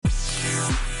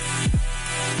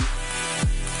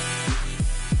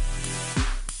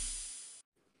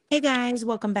Hey guys,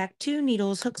 welcome back to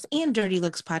Needles, Hooks, and Dirty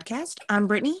Looks podcast. I'm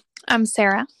Brittany, I'm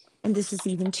Sarah. and this is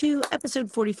season 2, episode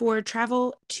 44,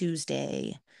 Travel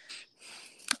Tuesday.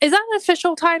 Is that an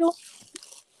official title?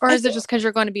 Or I is it feel just because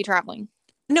you're going to be traveling?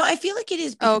 no, I feel like it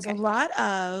is Oh, because a okay. lot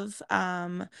of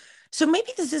so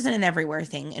maybe this isn't an everywhere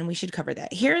thing, and we should cover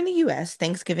that. Here in the US,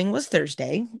 Thanksgiving was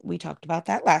Thursday. We talked about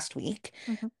that last week.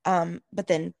 hmm But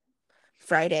then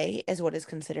Friday is what is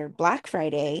considered Black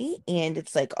Friday, and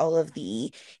it's like all of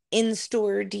the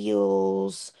in-store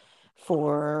deals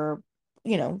for,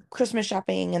 Christmas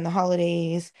shopping and the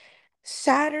holidays.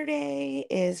 Saturday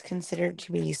is considered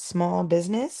to be Small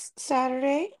Business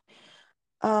Saturday.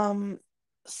 Um,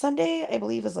 Sunday, I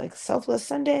believe, is like Selfless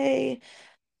Sunday.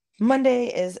 Monday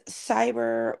is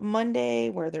Cyber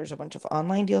Monday, where there's a bunch of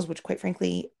online deals, which quite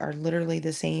frankly are literally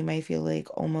the same, I feel like,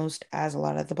 almost as a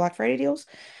lot of the Black Friday deals.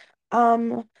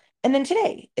 Um, and then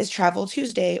today is Travel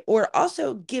Tuesday, or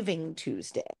also Giving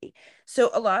Tuesday. So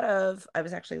I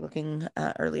was actually looking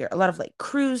earlier, a lot of like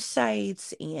cruise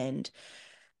sites and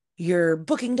your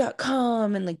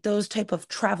booking.com and like those type of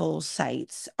travel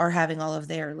sites are having all of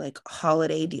their like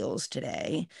holiday deals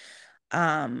today.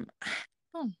 Um,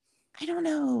 Hmm. I don't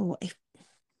know. I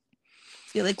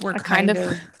feel like we're I kind kind of.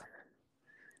 of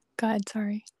Go ahead,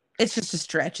 sorry. it's just a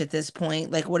stretch at this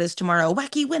point. Like, what is tomorrow?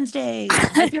 Wacky Wednesday.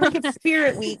 I feel like it's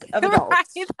Spirit Week of Right,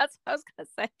 adults. that's what I was gonna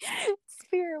say.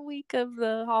 Spirit week of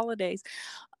the holidays.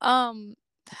 Um,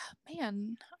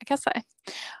 man, I guess I.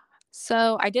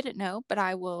 So I didn't know, but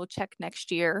I will check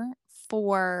next year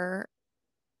for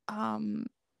um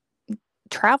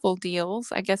travel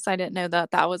deals. I guess I didn't know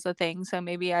that that was a thing, so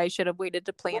maybe I should have waited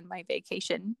to plan my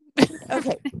vacation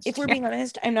Okay, if next we're year. being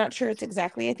honest, I'm not sure it's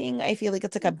exactly a thing. I feel like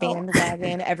it's like a No.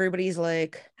 bandwagon. Everybody's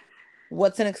like,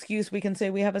 what's an excuse we can say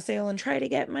we have a sale and try to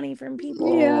get money from Yeah.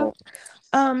 people?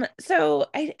 So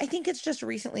I think it's just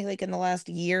recently, like in the last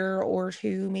year or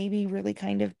two, maybe really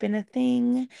kind of been a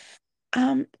thing.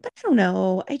 But I don't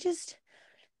know. I just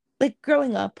like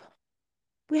growing up,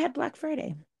 we had Black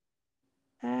Friday.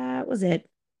 That was it.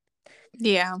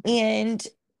 Yeah. And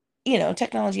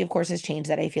technology, of course, has changed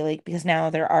that, I feel like, because now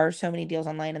there are so many deals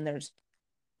online and there's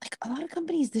like a lot of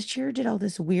companies this year did all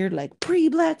this weird like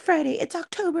pre-Black Friday. It's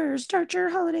October. Start your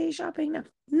holiday shopping now.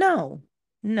 No,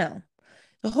 no.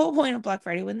 The whole point of Black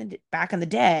Friday back in the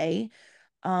day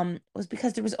was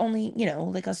because there was only,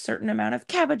 like a certain amount of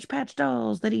Cabbage Patch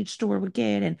dolls that each store would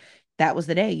get. And that was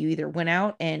the day you either went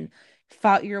out and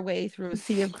fought your way through a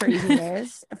sea of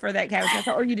craziness for that Cabbage Patch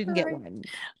doll, or you didn't get Right. one.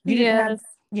 You didn't have,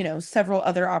 Yes. several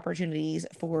other opportunities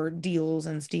for deals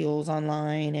and steals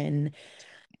online.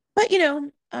 But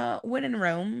when in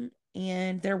Rome,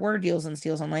 and there were deals and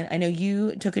steals online. I know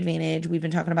you took advantage. We've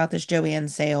been talking about this Joanne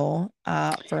sale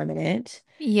for a minute.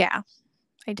 Yeah,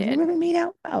 I You did. really made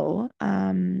out well.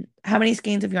 How many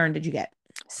skeins of yarn did you get?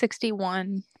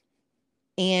 61.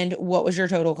 And what was your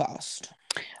total cost?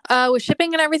 With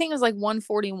shipping and everything, it was like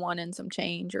 141 and some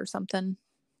change or something.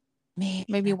 Man,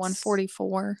 Maybe that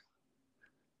 144.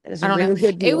 is I a don't know. really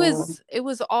good It deal. was it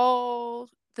was all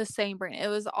the same brand. It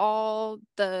was all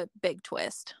the Big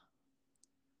Twist.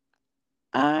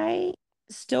 I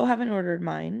still haven't ordered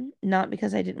mine, not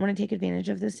because I didn't want to take advantage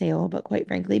of the sale, but quite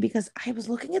frankly, because I was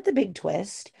looking at the Big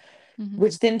Twist, hmm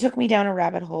which then took me down a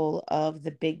rabbit hole of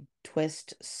the Big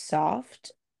Twist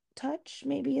Soft Touch,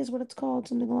 maybe is what it's called,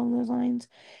 something along those lines.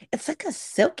 It's like a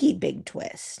silky Big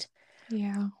Twist.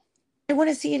 Yeah. I want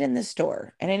to see it in the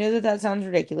store. And I know that that sounds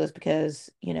ridiculous because,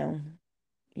 yarn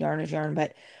is yarn,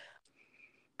 but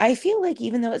I feel like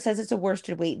even though it says it's a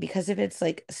worsted weight, because if it's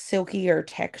like silkier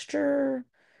texture,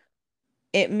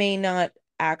 it may not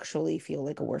actually feel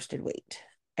like a worsted weight.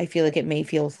 I feel like it may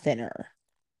feel thinner.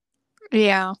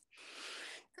 Yeah.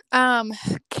 Um,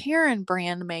 Karen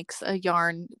brand makes a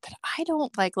yarn that I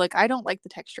don't like. Like I don't like the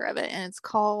texture of it, and it's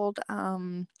called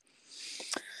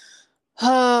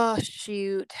oh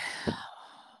shoot.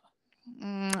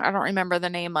 I don't remember the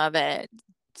name of it.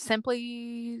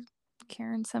 Simply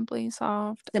Karen Simply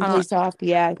Soft. I Simply don't. soft.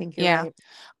 Yeah, I think you're Yeah, right.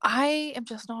 I am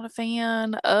just not a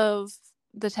fan of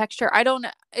the texture. I don't.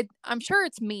 I'm sure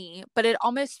it's me, but it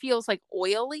almost feels like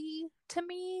oily to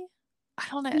me. I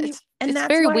don't know. And It's that's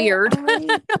very why weird. I don't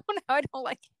know. I don't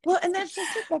like well, it. and that's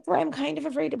just it. That's why I'm kind of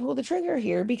afraid to pull the trigger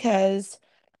here because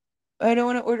I don't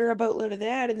want to order a boatload of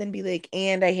that and then be like,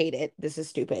 and I hate it. This is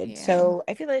stupid. Yeah. So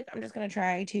I feel like I'm just gonna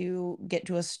try to get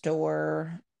to a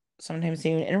store sometime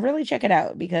soon and really check it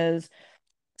out because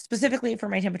specifically for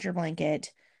my temperature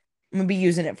blanket, I'm gonna be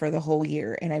using it for the whole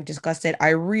year and I've discussed it. I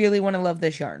really want to love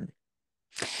this yarn.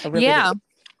 I really do. Yeah.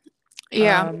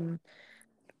 Yeah. Um,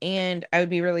 and I would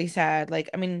be really sad. Like,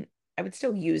 I mean, I would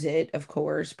still use it, of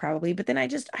course, probably, but then I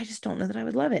just don't know that I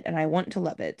would love it, and I want to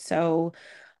love it. So,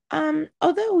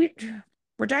 although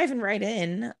we're diving right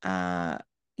in,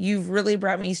 you've really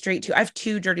brought me straight to I have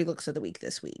two dirty looks of the week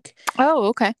this week. Oh,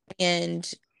 okay. And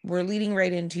we're leading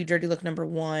right into dirty look number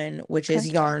one, which Okay. is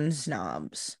yarn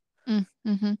snobs.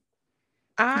 Mm-hmm. Yeah.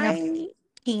 I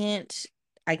can't,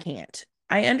 I can't.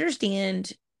 I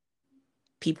understand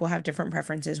people have different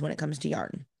preferences when it comes to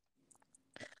yarn.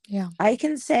 Yeah. I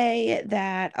can say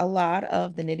that a lot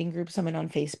of the knitting groups I'm in on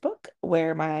Facebook,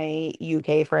 where my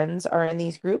UK friends are in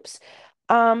these groups,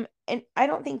 and I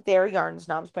don't think they're yarn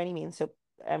snobs by any means, so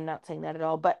I'm not saying that at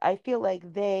all, but I feel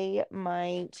like they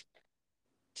might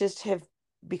just have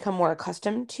become more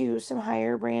accustomed to some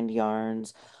higher brand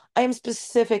yarns. I am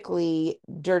specifically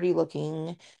dirty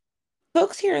looking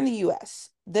folks here in the US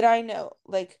that I know.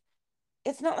 Like,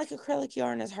 it's not like acrylic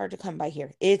yarn is hard to come by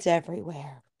here. It's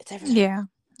everywhere. It's everywhere. Yeah.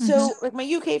 Mm-hmm. So, like my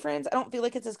UK friends, I don't feel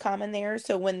like it's as common there.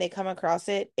 So when they come across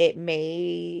it, it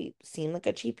may seem like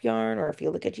a cheap yarn or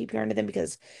feel like a cheap yarn to them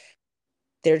because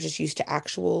they're just used to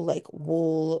actual like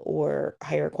wool or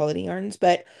higher quality yarns.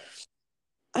 But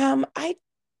I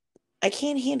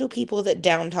can't handle people that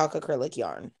down talk acrylic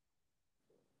yarn.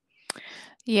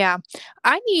 Yeah.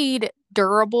 I need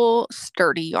durable,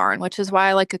 sturdy yarn, which is why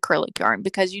I like acrylic yarn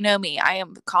because you know me, I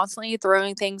am constantly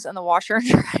throwing things in the washer and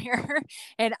dryer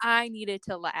and I need it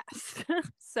to last.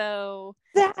 So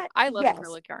That, I love yes,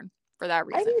 acrylic yarn for that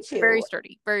I do reason. Very too.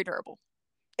 sturdy, very durable.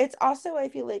 It's also, I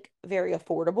feel like, very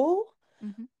affordable.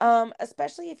 Hmm.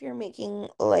 Especially if you're making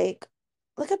like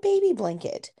a baby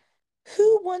blanket.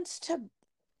 Who wants to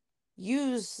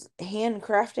use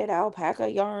handcrafted alpaca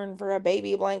yarn for a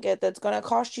baby blanket that's gonna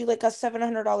cost you like a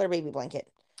 $700 baby blanket?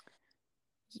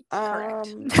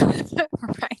 Correct. Um,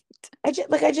 Right.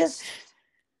 I just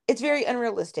it's very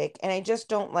unrealistic, and I just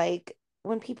don't like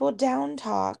when people down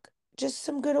talk just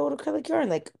some good old acrylic yarn.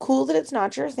 Like, cool that it's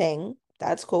not your thing.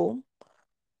 That's cool.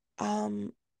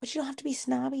 But you don't have to be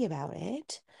snobby about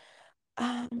it.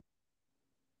 Um,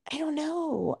 I don't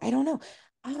know. I don't know.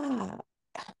 Ah,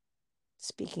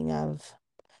 speaking of,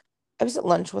 I was at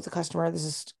lunch with a customer.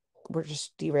 We're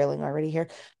just derailing already here.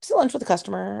 I was at lunch with a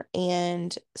customer,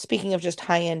 and speaking of just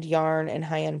high-end yarn and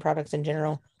high-end products in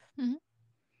general, Hmm.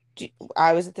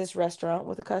 I was at this restaurant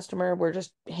with a customer. We're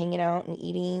just hanging out and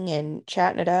eating and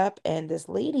chatting it up, and this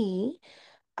lady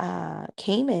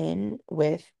came in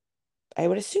with, I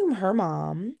would assume, her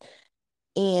mom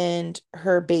and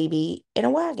her baby in a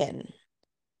wagon.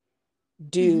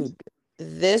 Hmm. Dude,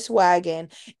 this wagon,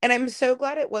 and I'm so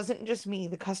glad it wasn't just me.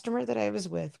 The customer that I was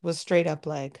with was straight up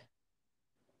like,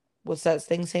 what's that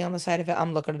thing say on the side of it?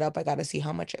 I'm looking it up. I gotta see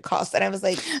how much it costs. And I was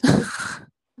like,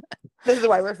 this is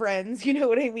why we're friends. You know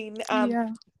what I mean? Yeah.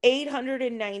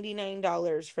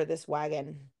 $899 for this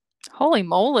wagon. Holy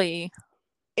moly.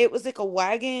 It was like a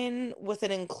wagon with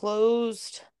an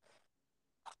enclosed,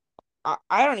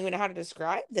 I don't even know how to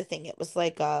describe the thing. It was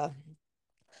like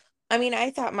I mean,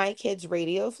 I thought my kid's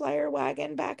radio flyer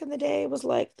wagon back in the day was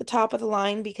like the top of the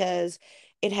line because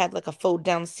it had like a fold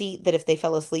down seat that if they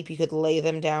fell asleep, you could lay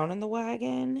them down in the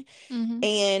wagon. Hmm.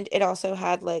 And it also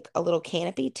had like a little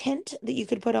canopy tent that you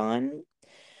could put on.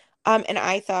 And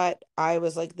I thought I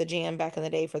was like the jam back in the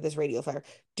day for this radio flyer.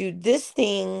 Dude, this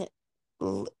thing,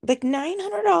 like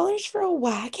 $900 for a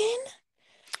wagon?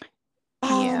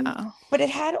 Yeah. But it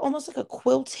had almost like a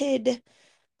quilted,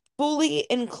 fully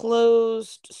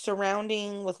enclosed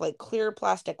surrounding with like clear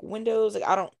plastic windows. Like,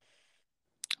 I don't,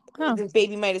 Oh. this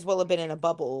baby might as well have been in a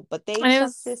bubble, but they And it chucked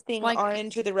was this thing like, on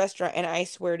into the restaurant, and I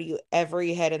swear to you,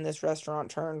 every head in this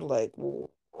restaurant turned like,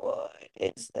 what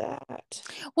is that?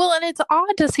 well, and it's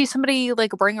odd to see somebody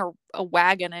like bring a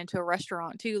wagon into a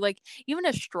restaurant too. Like even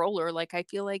a stroller, like I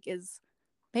feel like is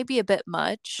maybe a bit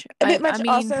much. A bit I much mean,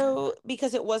 also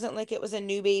because it wasn't like it was a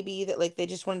new baby that like they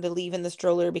just wanted to leave in the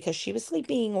stroller because she was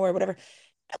sleeping or whatever.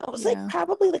 It was like yeah.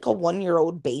 probably like a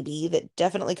 1-year-old baby that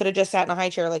definitely could have just sat in a high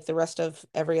chair like the rest of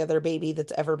every other baby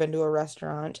that's ever been to a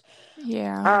restaurant.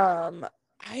 Yeah. Um,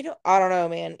 I don't know,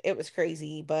 man. It was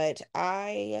crazy, but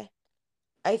I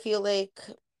feel like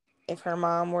if her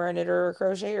mom were a knitter or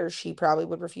crocheter, she probably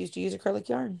would refuse to use acrylic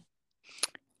yarn.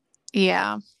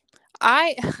 Yeah.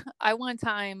 I I one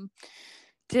time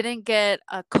didn't get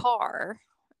a car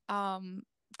um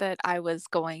that I was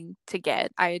going to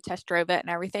get. I had test drove it and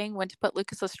everything. Went to put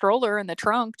Lucas's stroller in the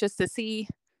trunk just to see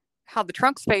how the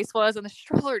trunk space was, and the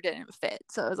stroller didn't fit.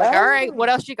 So I was like, all right, what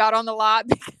Oh, else you got on the lot?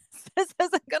 Because this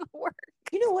isn't gonna work.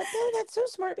 you know what though? That's so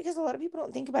smart because a lot of people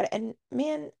don't think about it. And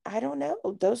man, I don't know.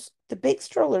 The big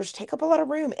strollers take up a lot of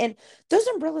room, and those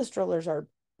umbrella strollers are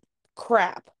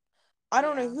crap. I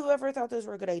don't know Yeah. whoever thought those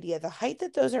were a good idea. The height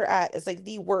that those are at is like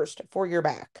the worst for your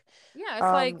back. Yeah,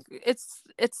 it's like Um,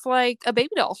 it's like a baby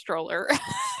doll stroller. I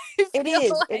it feel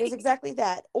is. It is like. exactly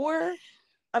that. Or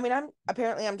I mean,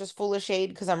 I'm just full of shade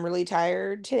because I'm really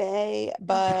tired today,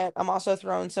 but I'm also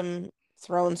throwing some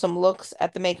looks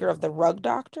at the maker of the Rug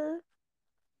Doctor.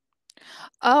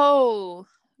 Oh,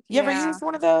 You ever yeah. used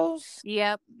one of those?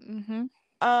 Yep. Mhm.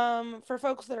 For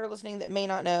folks that are listening that may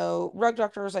not know, Rug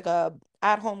Doctor is like a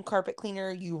at-home carpet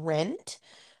cleaner you rent.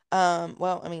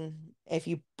 Well, I mean, if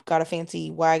you got a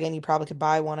fancy wagon, you probably could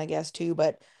buy one, I guess, too.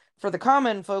 But for the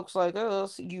common folks like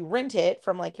us, you rent it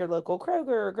from like your local Kroger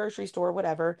or grocery store,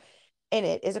 whatever, and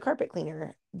it is a carpet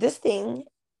cleaner. This thing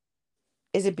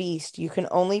is a beast. You can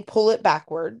only pull it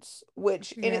backwards,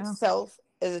 which in Yeah. itself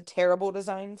is a terrible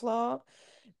design flaw,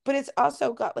 but it's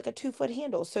also got like a 2 foot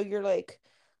handle. So you're like,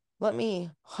 let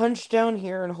me hunch down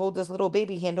here and hold this little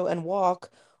baby handle and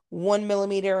walk 1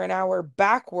 millimeter an hour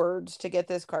backwards to get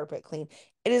this carpet clean.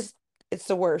 It is, it's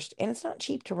the worst. And it's not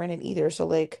cheap to rent it either. So,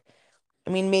 like,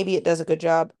 I mean, maybe it does a good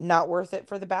job. Not worth it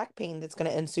for the back pain that's going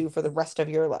to ensue for the rest of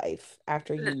your life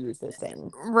after you use this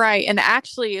thing. Right. And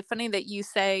actually, it's funny that you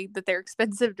say that they're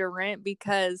expensive to rent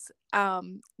because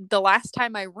the last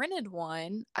time I rented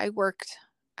one, I worked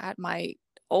at my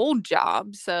old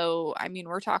job. So, I mean,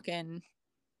 we're talking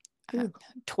uh, Ooh.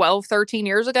 12, 13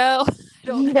 years ago. I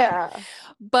don't know. Yeah.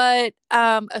 But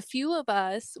a few of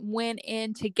us went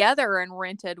in together and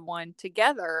rented one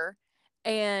together,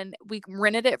 and we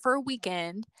rented it for a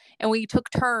weekend, and we took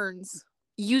turns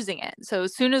using it. So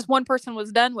as soon as one person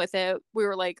was done with it, we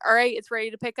were like, all right, it's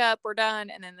ready to pick up, we're done.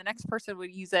 And then the next person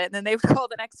would use it, and then they would call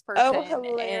the next Oh, person.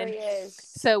 And hilarious.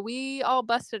 so we all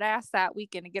busted ass that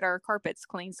weekend to get our carpets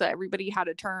clean. So everybody had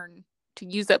a turn to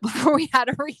use it before we had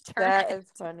to return That it. is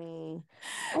funny.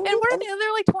 I And mean, what are and they?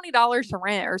 They're like $20 to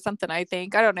rent or something, I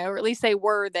think. I don't know, or at least they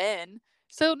were then.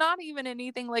 So not even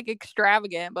anything like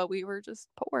extravagant, but we were just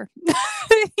poor.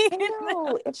 I You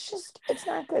know? know it's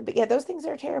not good. But yeah, those things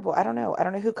are terrible. I don't know. I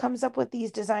don't know who comes up with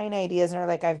these design ideas and are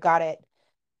like, I've got it.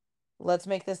 Let's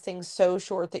make this thing so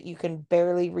short that you can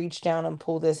barely reach down and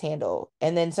pull this handle.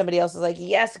 And then somebody else is like,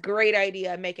 yes, great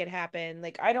idea, make it happen.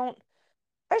 Like I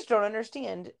just don't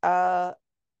understand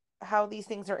how these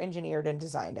things are engineered and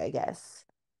designed, I guess.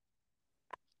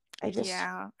 I just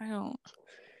Yeah, I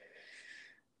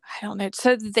don't know.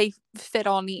 So that they fit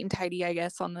all neat and tidy, I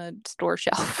guess, on the store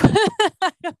shelf.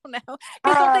 I don't know.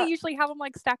 Because don't they uh usually have them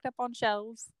like stacked up on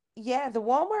shelves? yeah, the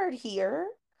Walmart here.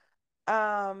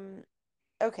 Um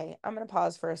okay, I'm gonna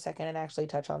pause for a second and actually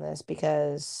touch on this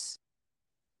because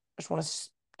I just want to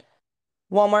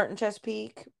Walmart in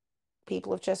Chesapeake,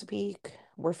 people of Chesapeake,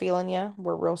 we're feeling you.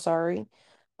 We're real sorry.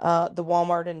 The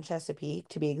Walmart in Chesapeake,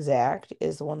 to be exact,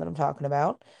 is the one that I'm talking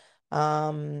about.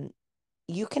 Um,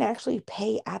 you can actually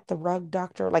pay at the Rug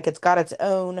Doctor. Like it's got its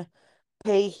own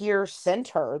pay here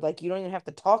center. Like you don't even have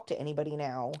to talk to anybody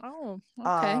now. Oh,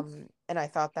 okay. And I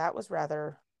thought that was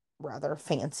rather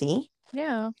fancy.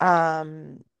 Yeah.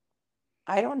 Um,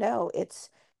 I don't know.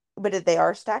 But they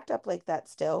are stacked up like that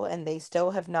still, and they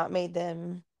still have not made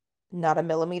them not a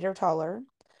millimeter taller.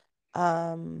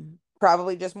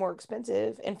 Probably just more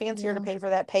expensive and fancier to Yeah. pay for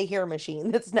that pay here machine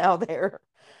that's now there.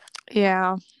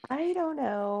 Yeah. I don't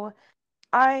know.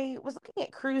 I was looking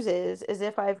at cruises as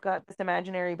if I've got this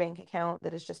imaginary bank account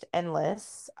that is just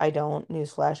endless. I don't,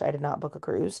 newsflash, I did not book a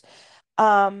cruise.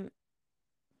 Um,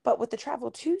 but with the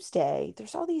Travel Tuesday,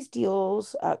 there's all these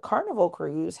deals. Carnival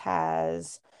Cruise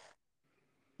has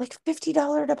like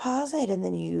 $50 deposit, and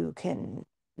then you can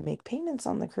make payments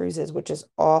on the cruises, which is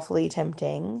awfully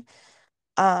tempting.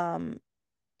 Um,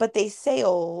 but they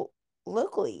sail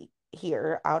locally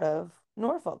here out of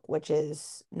Norfolk, which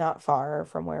is not far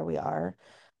from where we are.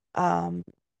 Um,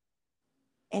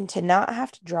 and to not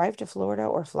have to drive to Florida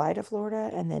or fly to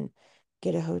Florida and then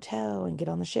get a hotel and get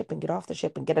on the ship and get off the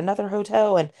ship and get another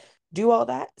hotel and do all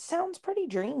that sounds pretty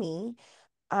dreamy.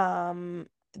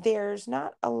 There's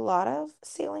not a lot of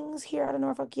sailings here out of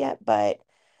Norfolk yet, but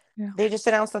Yeah. they just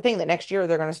announced the thing that next year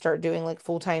they're going to start doing like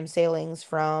full-time sailings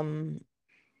from,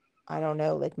 I don't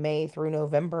know, like May through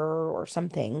November or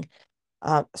something.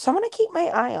 So I'm gonna keep my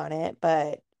eye on it,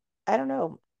 but I don't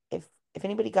know if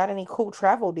anybody got any cool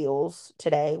travel deals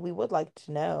today. We would like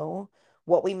to know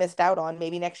what we missed out on.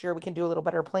 Maybe next year we can do a little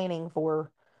better planning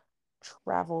for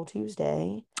Travel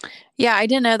Tuesday. Yeah, I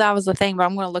didn't know that was a thing, but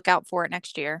I'm going to look out for it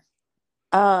next year.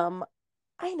 Um,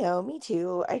 I know, me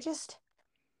too. It's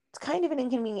kind of an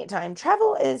inconvenient time.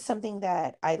 Travel is something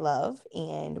that I love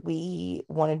and we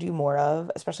want to do more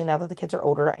of, especially now that the kids are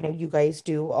older. I know you guys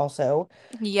do also.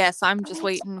 Yes, I'm But just it's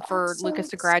waiting for also Lucas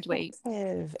to graduate.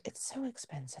 expensive. It's so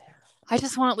expensive. I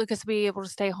just want Lucas to be able to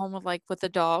stay home with with the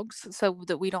dogs so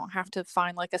that we don't have to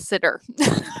find like a sitter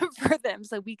for them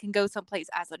so we can go someplace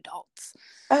as adults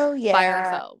Oh by yeah.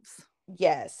 ourselves.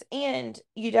 Yes. And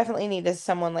you definitely need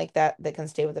someone like that that can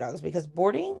stay with the dogs because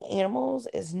boarding animals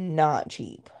is not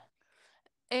cheap.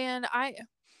 And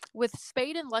with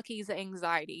Spade and Lucky's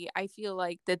anxiety, I feel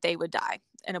like that they would die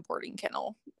in a boarding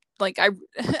kennel. Like I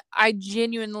I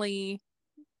genuinely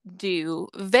do.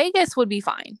 Vegas would be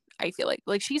fine. I feel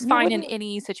like she's You fine in wouldn't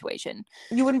any situation.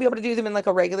 you wouldn't be able to do them in like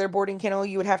a regular boarding kennel.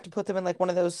 You would have to put them in like one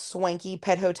of those swanky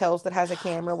pet hotels that has a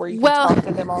camera where you can Well, talk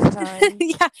to them all the time.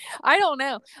 yeah, I don't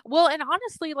know. Well, and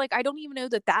honestly, like I don't even know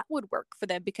that that would work for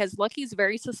them because Lucky's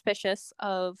very suspicious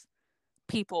of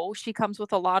people. She comes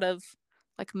with a lot of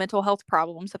like mental health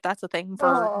problems, if that's a thing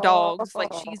for dogs.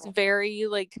 Like she's Oh.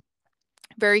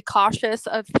 very cautious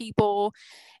of people,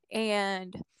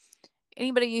 and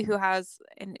anybody who has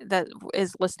and that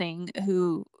is listening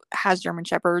who has German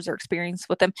shepherds or experience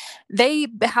with them, they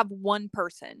have one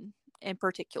person in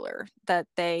particular that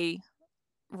they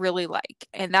really like,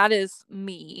 and that is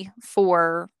me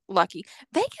for Lucky.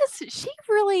 Vegas, she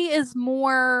really is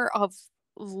more of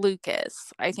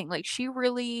Lucas. I think like she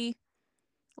really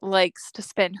likes to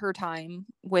spend her time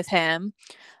with him.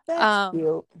 That's Um,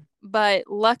 cute. but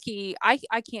Lucky, I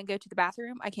can't go to the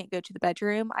bathroom. I can't go to the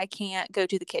bedroom. I can't go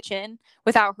to the kitchen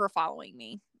without her following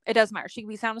me. It doesn't matter. She can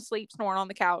be sound asleep, snoring on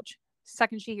the couch.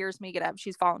 Second she hears me get up,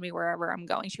 she's following me wherever I'm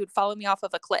going. She would follow me off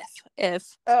of a cliff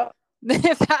if Oh,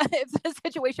 if the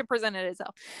situation presented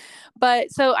itself.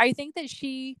 But so I think that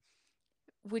she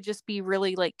would just be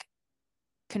really like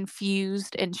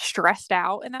confused and stressed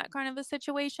out in that kind of a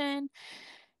situation.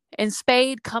 And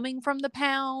Spade coming from the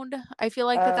pound, I feel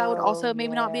like that would oh also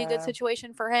maybe not be a good yeah.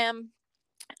 situation for him.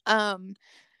 Um,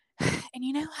 and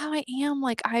you know how I am,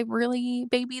 like I really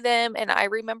baby them, and I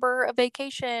remember a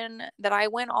vacation that I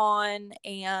went on,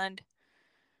 and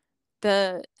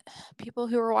the people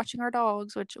who were watching our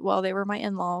dogs, which well they were my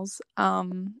in-laws,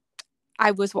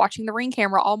 I was watching the ring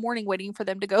camera all morning waiting for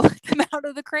them to go let them out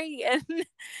of the crate, and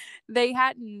they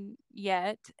hadn't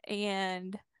yet,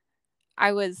 and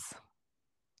I was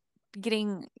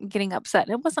getting upset.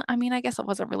 And it wasn't, I mean, I guess it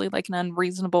wasn't really like an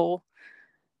unreasonable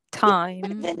Yeah,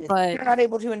 but time, then but you're not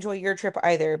able to enjoy your trip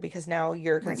either because now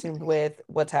you're right, consumed with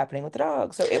what's happening with the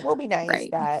dog. So it will be nice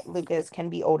right. that Lucas can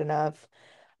be old enough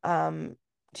um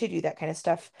to do that kind of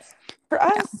stuff. For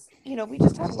Yeah. us, we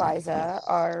just have Liza,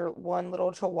 our one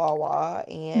little chihuahua,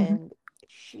 Hmm. and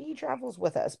she travels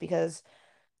with us because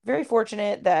very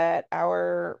fortunate that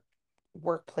our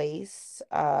workplace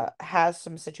has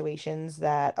some situations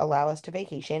that allow us to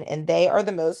vacation, and they are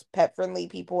the most pet friendly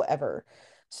people ever.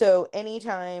 So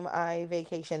anytime I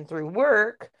vacation through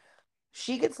work,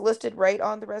 she gets listed right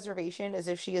on the reservation as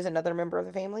if she is another member of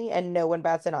the family, and no one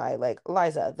bats an eye. Like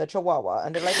Liza, the Chihuahua,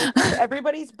 and they're like, "Okay,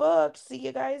 everybody's booked. See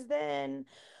you guys then."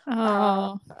 Uh,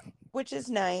 Oh. which is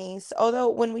nice. Although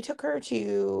when we took her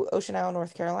to Ocean Isle,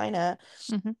 North Carolina,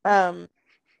 Hmm. um,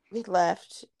 we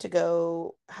left to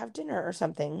go have dinner or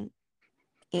something.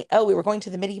 Oh, we were going to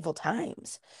the medieval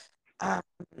times, um,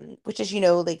 which is,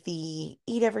 like the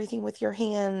eat everything with your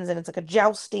hands, and it's like a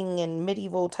jousting and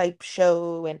medieval type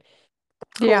show, and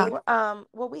Yeah. cool.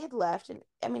 Well, we had left, and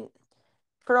I mean,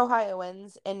 for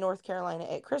Ohioans in North Carolina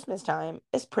at Christmas time,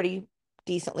 it's pretty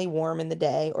decently warm in the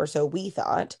day, or so we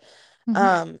thought.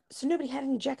 Hmm. So nobody had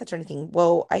any jackets or anything.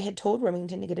 Well, I had told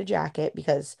Remington to get a jacket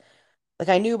because, like,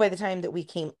 I knew by the time that we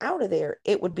came out of there,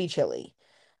 it would be chilly.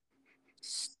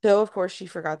 So, of course, she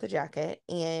forgot the jacket.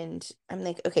 And I'm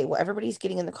like, okay, well, everybody's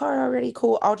getting in the car already.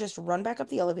 Cool. I'll just run back up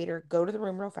the elevator, go to the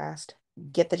room real fast,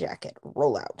 get the jacket,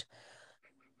 roll out.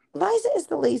 Liza is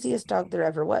the laziest dog there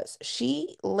ever was.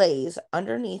 She lays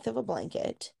underneath of a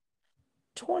blanket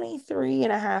 23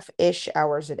 and a half-ish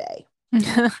hours a day.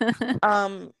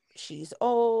 She's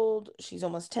old, she's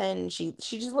almost 10. She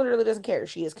just literally doesn't care.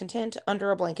 She is content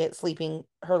under a blanket sleeping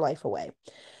her life away.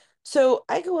 So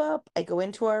I go up, I go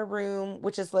into our room,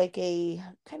 which is like a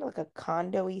kind of like a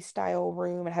condo-y style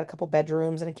room. It had a couple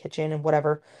bedrooms and a kitchen and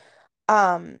whatever.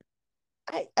 Um,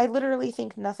 I literally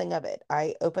think nothing of it.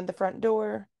 I open the front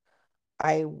door,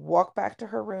 I walk back to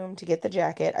her room to get the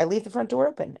jacket. I leave the front door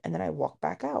open and then I walk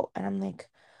back out. And I'm like,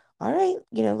 all right,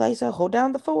 Liza, hold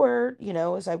down the fort,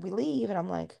 as we leave. And I'm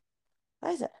like,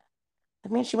 Liza,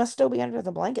 like, man, she must still be under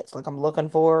the blankets. Like, I'm looking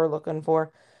for her, looking for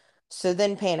her. So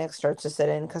then panic starts to set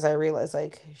in because I realize,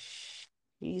 like,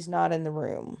 she's not in the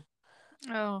room.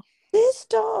 Oh. This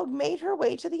dog made her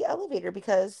way to the elevator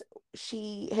because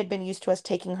she had been used to us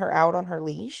taking her out on her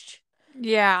leash.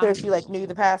 Yeah. So she like knew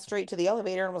the path straight to the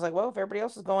elevator and was like, well, if everybody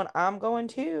else is going, I'm going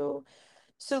too.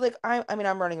 So like I mean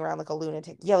I'm running around like a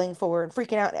lunatic, yelling for her and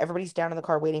freaking out, and everybody's down in the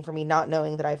car waiting for me, not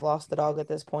knowing that I've lost the dog at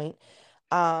this point.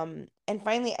 And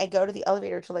finally I go to the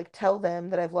elevator to like tell them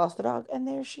that I've lost the dog, and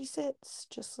there she sits,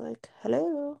 just like,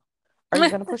 hello, are you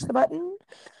gonna push the button?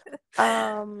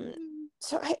 Um,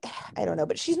 so I don't know,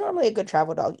 but she's normally a good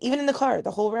travel dog. Even in the car,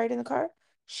 the whole ride in the car,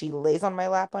 she lays on my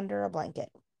lap under a blanket.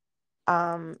 She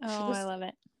Oh, I just love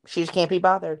it. she just can't be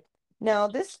bothered. Now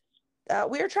this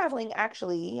we are traveling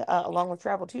actually along with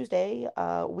Travel Tuesday.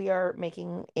 We are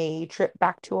making a trip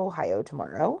back to Ohio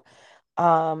tomorrow.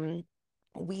 Um,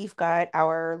 we've got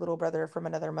our little brother from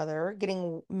another mother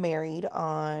getting married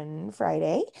on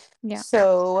Friday. Yeah.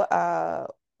 So,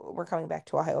 we're coming back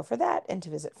to Ohio for that and to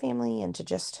visit family and to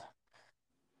just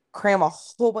cram a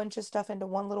whole bunch of stuff into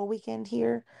one little weekend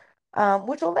here.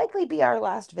 Which will likely be our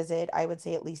last visit, I would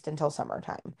say at least until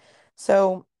summertime.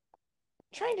 So,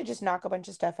 trying to just knock a bunch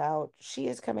of stuff out. She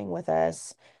is coming with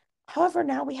us. However,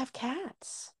 now we have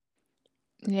cats.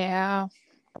 Yeah.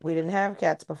 We didn't have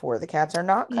cats before. The cats are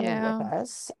not coming with Yeah.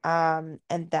 us. And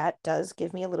that does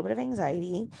give me a little bit of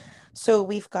anxiety. So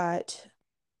we've got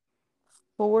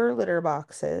four litter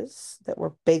boxes that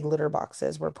were big litter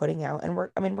boxes we're putting out. And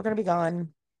I mean, we're gonna be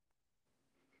gone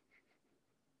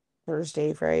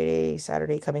Thursday, Friday,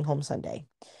 Saturday, coming home Sunday.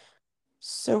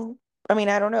 So, I mean,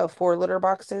 I don't know, four litter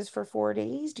boxes for 4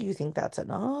 days. Do you think that's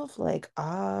enough? Like,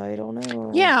 I don't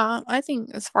know. Yeah. I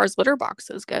think as far as litter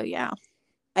boxes go, yeah.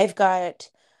 I've got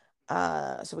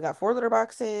so we got four litter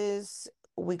boxes.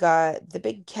 We got the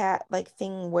big cat like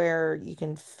thing where you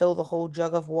can fill the whole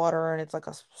jug of water and it's like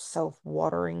a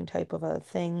self-watering type of a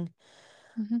thing.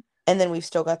 Hmm. And then we've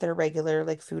still got their regular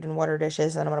like food and water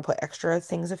dishes, and I'm gonna put extra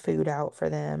things of food out for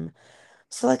them.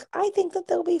 So like I think that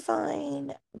they'll be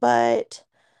fine, but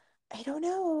I don't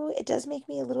know. It does make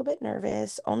me a little bit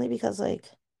nervous, only because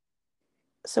like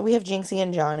so we have Jinxie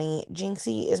and Johnny.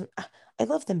 Jinxie is, I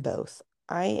love them both.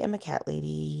 I am a cat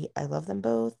lady. I love them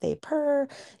both. They purr,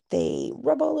 they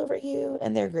rub all over you,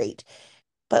 and they're great.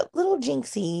 But little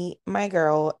Jinxie, my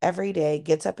girl, every day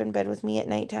gets up in bed with me at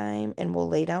nighttime and will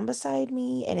lay down beside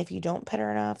me. And if you don't pet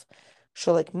her enough,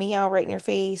 she'll like meow right in your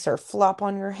face or flop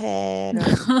on your head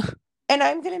or. And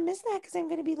I'm gonna miss that because I'm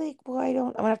gonna be like, well,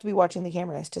 I'm gonna have to be watching the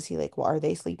cameras to see like, well, are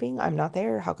they sleeping? I'm not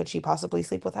there. How could she possibly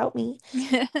sleep without me?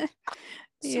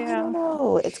 So I don't Yeah.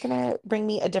 know. It's gonna bring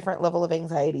me a different level of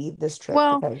anxiety this trip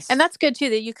Well, and because that's good too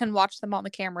that you can watch them on the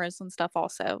cameras and stuff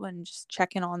also and just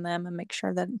check in on them and make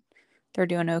sure that they're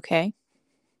doing okay.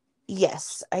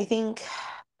 yes,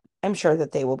 I'm sure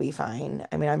that they will be fine.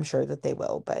 I mean, I'm sure that they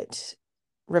will, but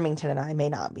Remington and I may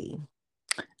not be.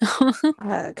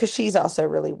 Because she's also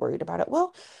really worried about it.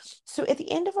 Well, so at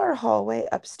the end of our hallway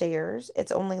upstairs,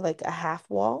 it's only like a half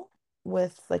wall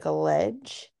with like a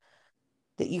ledge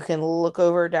that you can look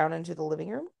over down into the living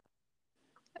room.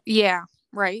 Yeah,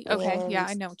 right. Okay. Yeah, And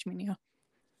I know what you mean.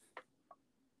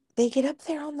 they get up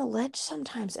there on the ledge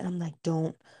sometimes, and I'm like,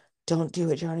 don't do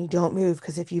it, Johnny. Don't move,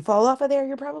 because if you fall off of there,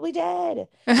 you're probably dead.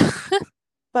 Yeah.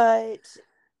 But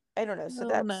I don't know. So Oh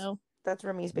that's no. that's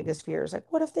Remy's biggest fear is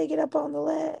like, what if they get up on the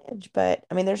ledge? But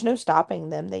I mean, there's no stopping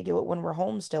them. They do it when we're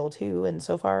home still too. And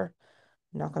so far,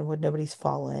 knock on wood, nobody's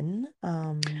fallen.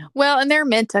 Well, and they're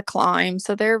meant to climb,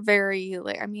 so they're very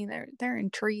like I mean they're in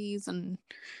trees and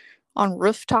on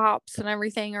rooftops and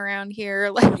everything around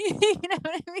here. Like you know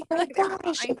what I mean? Oh my Like they're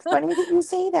gosh, fine. it's funny that you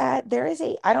say that. There is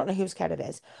I don't know whose cat it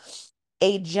is,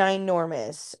 a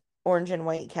ginormous orange and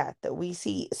white cat that we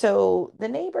see. So the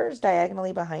neighbors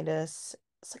diagonally behind us,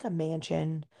 it's like a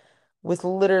mansion with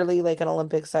literally like an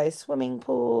Olympic sized swimming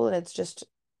pool, and it's just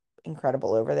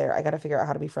incredible over there. I got to figure out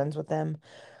how to be friends with them.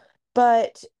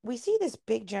 But we see this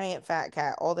big giant fat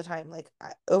cat all the time. Like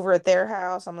over at their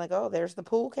house, I'm like, oh, there's the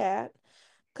pool cat.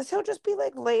 Because he'll just be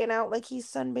like laying out like he's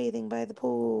sunbathing by the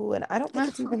pool. And I don't think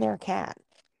it's even their cat.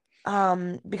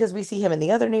 Because we see him in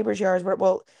the other neighbors' yards.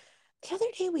 Well, the other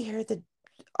day we heard that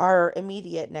our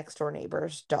immediate next door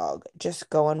neighbor's dog just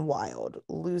going wild,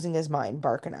 losing his mind,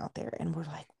 barking out there. And we're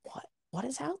like, what? What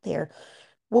is out there?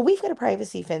 Well, we've got a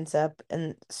privacy fence up,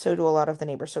 and so do a lot of the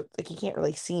neighbors. So, like, you can't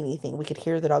really see anything. We could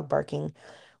hear the dog barking.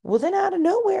 Well, then out of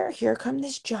nowhere, here come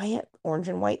this giant orange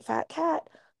and white fat cat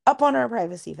up on our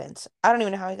privacy fence. I don't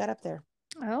even know how he got up there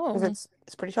because Oh.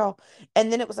 it's pretty tall.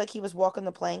 And then it was like he was walking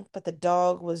the plank, but the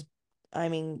dog was, I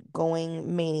mean,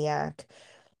 going maniac.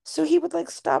 So he would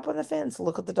like stop on the fence,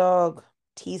 look at the dog,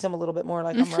 tease him a little bit more,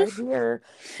 like I'm right here,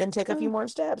 then take a few Oh. more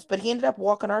steps. But he ended up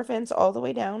walking our fence all the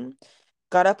way down,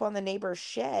 got up on the neighbor's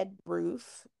shed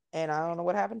roof, and I don't know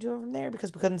what happened to him from there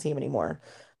because we couldn't see him anymore.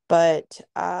 But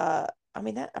I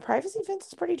mean that a privacy fence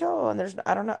is pretty tall, and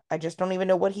I don't know, I just don't even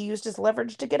know what he used as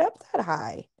leverage to get up that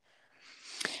high.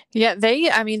 Yeah,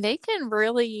 they can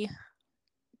really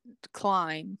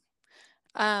climb.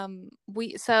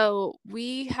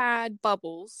 We had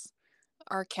Bubbles,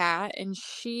 our cat, and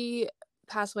she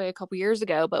passed away a couple years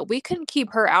ago, but we couldn't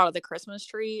keep her out of the Christmas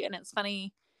tree. And it's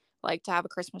funny, like, to have a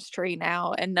Christmas tree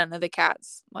now, and none of the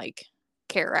cats like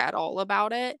care at all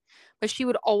about it. But she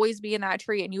would always be in that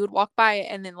tree, and you would walk by it,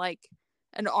 and then like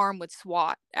an arm would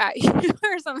swat at you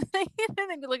or something, and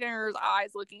then you look at her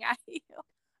eyes looking at you.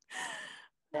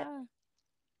 Uh,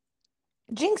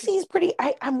 Jinxie's pretty.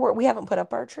 We haven't put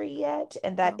up our tree yet,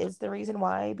 and that oh. is the reason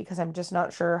why, because I'm just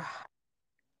not sure.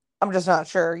 I'm just not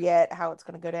sure yet how it's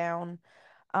gonna go down.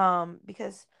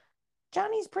 Because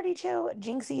Johnny's pretty chill.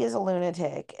 Jinxie is a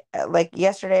lunatic. Like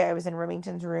yesterday, I was in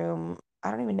Remington's room.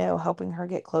 I don't even know, helping her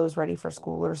get clothes ready for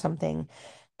school or something.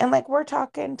 And like we're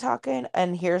talking,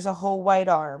 and here's a whole white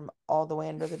arm all the way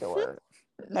under the door.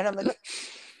 And I'm like,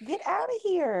 get out of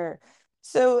here.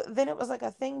 So then it was like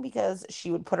a thing because she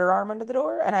would put her arm under the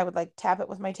door and I would like tap it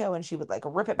with my toe and she would like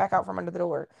rip it back out from under the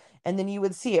door. And then you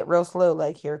would see it real slow,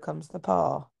 like, here comes the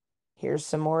paw. Here's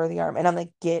some more of the arm. And I'm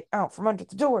like, get out from under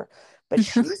the door. But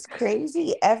she's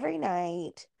crazy every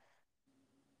night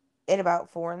at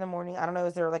about 4 in the morning. I don't know,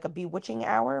 is there like a bewitching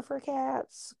hour for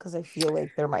cats? Because I feel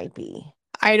like there might be.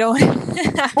 I don't.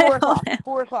 I Four don't o'clock. know.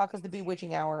 4 o'clock is the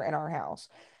bewitching hour in our house.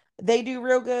 They do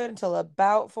real good until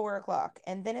about 4 o'clock.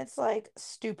 And then it's like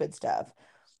stupid stuff.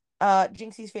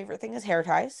 Jinxie's favorite thing is hair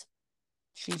ties.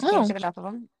 She just can't Oh. get enough of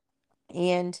them.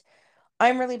 And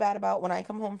I'm really bad about when I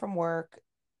come home from work,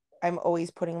 I'm always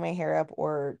putting my hair up,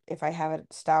 or if I have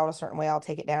it styled a certain way, I'll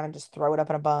take it down and just throw it up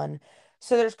in a bun.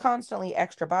 So there's constantly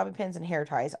extra bobby pins and hair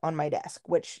ties on my desk,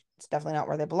 which is definitely not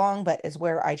where they belong, but is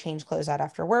where I change clothes out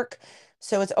after work.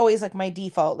 So it's always like my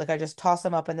default, like I just toss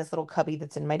them up in this little cubby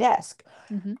that's in my desk.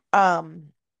 Hmm. Um,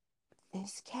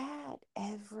 this cat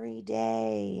every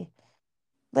day,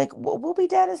 like we'll be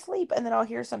dead asleep and then I'll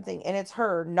hear something and it's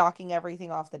her knocking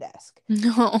everything off the desk.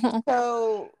 No.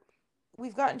 So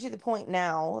we've gotten to the point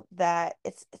now that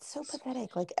it's so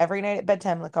pathetic. Like every night at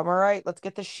bedtime, like I'm all right, let's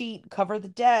get the sheet, cover the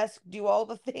desk, do all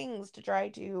the things to try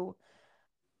to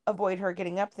avoid her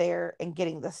getting up there and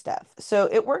getting the stuff. So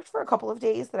it worked for a couple of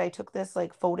days that I took this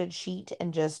like folded sheet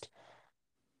and just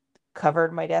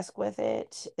covered my desk with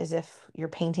it as if you're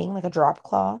painting like a drop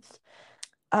cloth.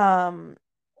 Um,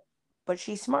 but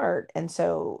she's smart and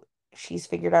so she's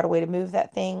figured out a way to move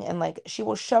that thing and like she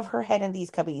will shove her head in these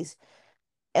cubbies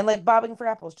and like bobbing for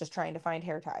apples just trying to find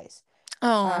hair ties.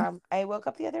 Oh. I woke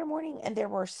up the other morning and there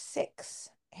were six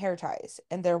hair ties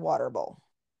in their water bowl.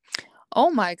 Oh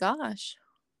my gosh.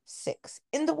 Six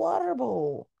in the water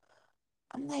bowl.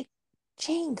 I'm like,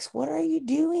 Jinx, what are you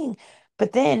doing?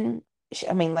 But then,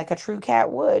 I mean, like a true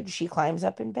cat would, she climbs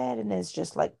up in bed and is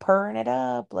just like purring it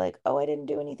up, like, oh, I didn't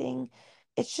do anything.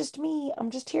 It's just me.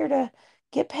 I'm just here to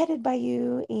get petted by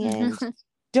you and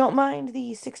don't mind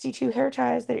the 62 hair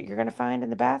ties that you're going to find in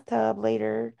the bathtub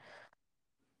later.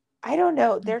 I don't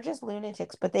know. They're just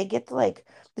lunatics, but they get the like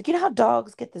you know how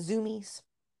dogs get the zoomies?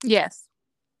 Yes.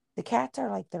 The cats are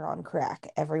like they're on crack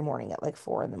every morning at like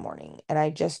 4 in the morning, and I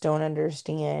just don't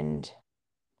understand.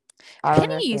 I don't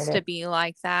Penny understand used to it. be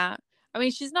like that. I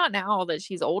mean, she's not now that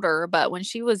she's older, but when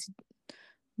she was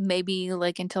maybe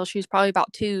like until she was probably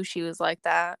about 2, she was like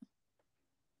that.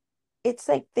 It's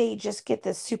like they just get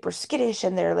this super skittish,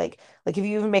 and they're like if you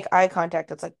even make eye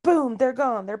contact, it's like boom, they're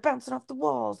gone. They're bouncing off the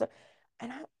walls.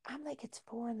 And I'm like, it's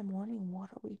 4 in the morning. What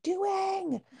are we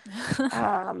doing?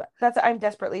 That's I'm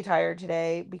desperately tired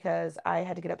today because I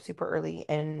had to get up super early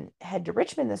and head to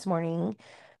Richmond this morning.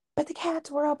 But the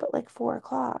cats were up at like 4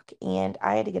 o'clock and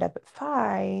I had to get up at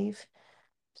 5.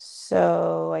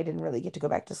 So I didn't really get to go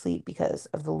back to sleep because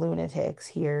of the lunatics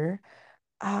here.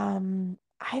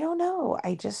 I don't know.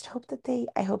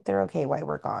 I hope they're okay while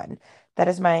we're gone. That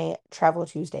is my Travel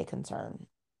Tuesday concern,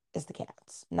 is the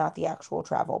cats, not the actual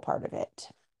travel part of it.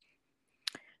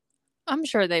 I'm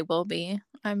sure they will be.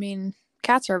 I mean,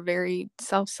 cats are very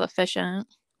self-sufficient.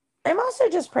 I'm also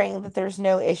just praying that there's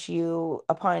no issue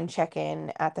upon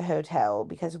check-in at the hotel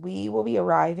because we will be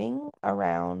arriving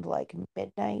around like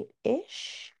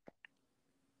midnight-ish.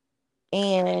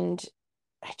 And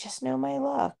I just know my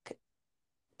luck.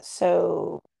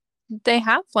 So They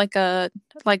have like a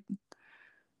like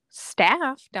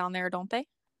staff down there, don't they?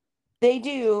 they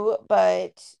do,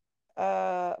 but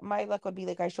my luck would be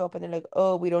like I show up and they're like,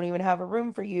 "Oh, we don't even have a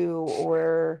room for you,"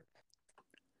 or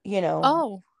you know,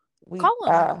 Oh, we call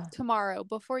them tomorrow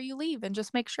before you leave and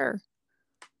just make sure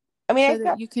I mean, so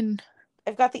that you can.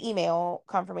 I've got the email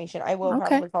confirmation. I will Okay.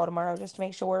 probably call tomorrow just to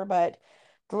make sure, but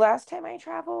the last time I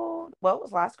traveled, well, it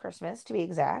was last Christmas to be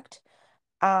exact.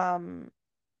 Um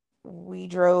We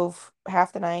drove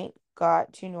half the night,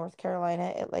 got to North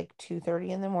Carolina at like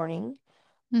 2:30 in the morning.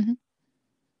 Hmm.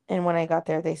 And when I got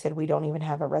there, they said, we don't even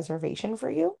have a reservation for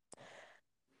you.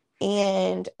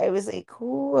 And I was like,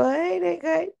 what? I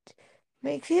got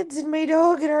my kids and my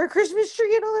dog and our Christmas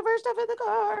tree and all of our stuff in the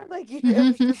car. Like, it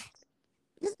was just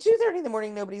it's 2:30 in the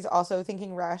morning. Nobody's also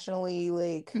thinking rationally.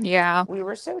 Like, Yeah. we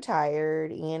were so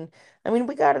tired. And I mean,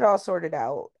 we got it all sorted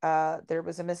out. There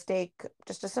was a mistake,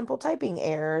 just a simple typing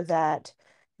error that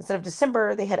instead of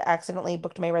December, they had accidentally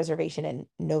booked my reservation in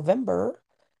November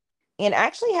and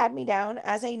actually had me down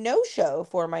as a no-show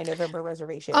for my November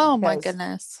reservation Oh my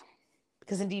goodness.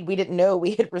 because indeed we didn't know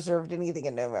we had reserved anything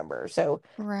in November. So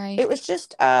Right. it was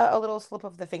just a little slip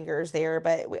of the fingers there,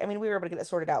 but I mean, we were able to get it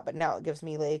sorted out, but now it gives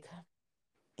me like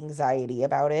anxiety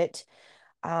about it.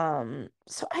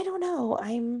 So I don't know.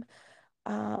 I'm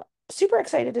super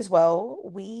excited as well.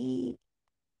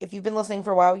 If you've been listening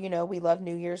for a while, you know we love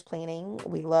New Year's planning.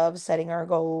 We love setting our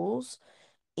goals,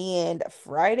 and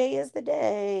Friday is the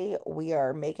day we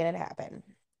are making it happen.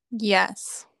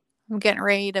 Yes. I'm getting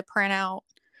ready to print out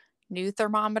new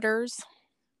thermometers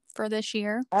for this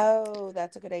year. Oh,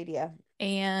 that's a good idea.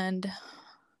 And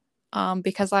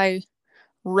because I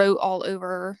wrote all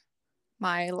over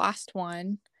my last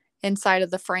one inside of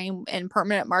the frame in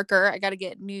permanent marker, I got to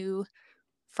get new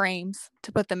frames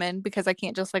to put them in because I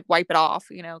can't just like wipe it off,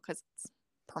 because it's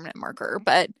permanent marker.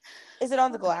 But Is it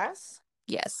on the glass?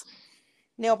 yes.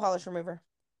 Nail polish remover.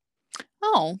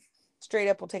 Oh, Straight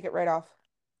up, we'll take it right off.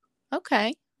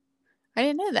 okay. I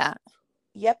didn't know that.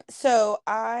 Yep. So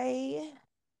I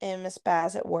am a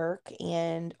spaz at work,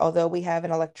 and although we have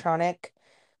an electronic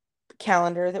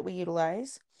calendar that we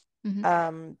utilize, Hmm.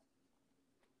 um,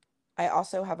 I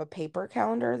also have a paper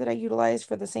calendar that I utilize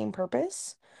for the same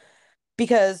purpose.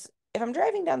 Because if I'm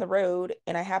driving down the road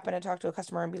and I happen to talk to a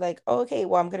customer and be like, oh, okay,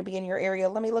 well, I'm going to be in your area.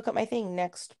 Let me look at my thing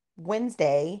next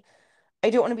Wednesday. I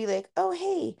don't want to be like, oh,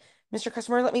 hey, Mr.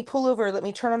 Customer, let me pull over. Let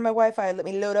me turn on my Wi-Fi. Let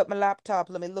me load up my laptop.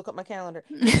 Let me look at my calendar.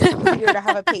 It's just easier to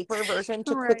have a paper version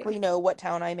to Right. quickly know what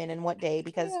town I'm in and what day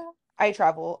because Yeah. I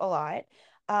travel a lot.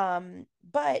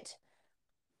 But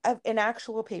an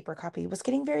actual paper copy was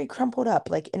getting very crumpled up,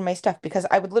 like in my stuff, because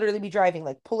I would literally be driving,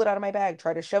 like pull it out of my bag,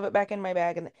 try to shove it back in my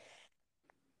bag, and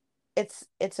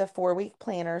it's a 4-week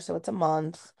planner, so it's a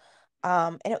month.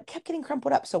 And it kept getting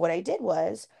crumpled up. So what I did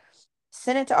was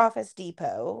send it to Office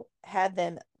Depot, had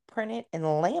them print it and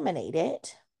laminate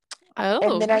it, and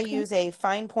Oh, then I okay. use a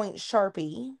fine point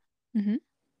Sharpie, Hmm.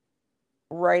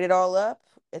 write it all up.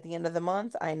 At the end of the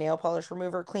month, I nail polish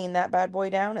remover, clean that bad boy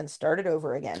down, and start it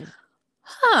over again.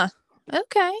 Huh.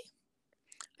 Okay.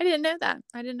 I didn't know that.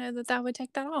 I didn't know that that would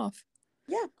take that off.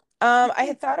 Yeah. I Okay.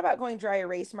 had thought about going dry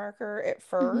erase marker at Hmm.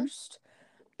 first,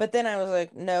 but then I was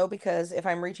like, no, because if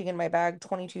I'm reaching in my bag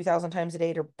 22,000 times a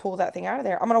day to pull that thing out of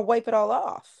there, I'm gonna wipe it all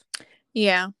off.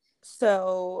 Yeah.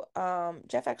 So,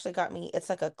 Jeff actually got me, it's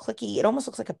like a clicky, it almost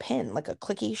looks like a pen, like a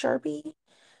clicky Sharpie.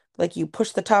 Like you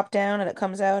push the top down and it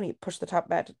comes out, and you push the top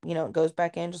back, it goes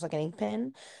back in just like an ink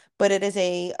pen. But it is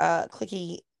a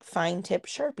clicky fine tip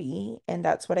Sharpie, and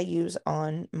that's what I use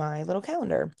on my little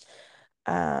calendar.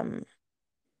 Um,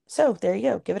 so there you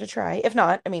go, give it a try. If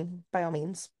not, I mean, by all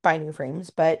means, buy new frames.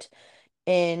 But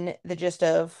in the gist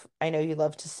of, I know you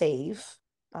love to save.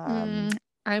 Mm,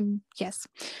 Um, yes,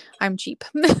 I'm cheap.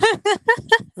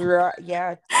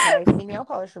 yeah, try the nail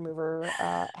polish remover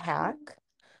hack.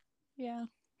 Yeah.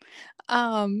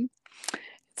 Um,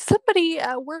 Somebody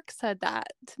at work said that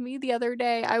to me the other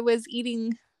day. I was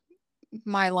eating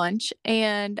my lunch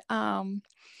and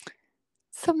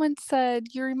someone said,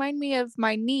 "You remind me of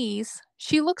my niece.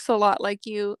 She looks a lot like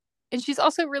you, and she's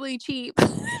also really cheap."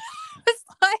 It's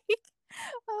like,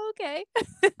 oh, okay.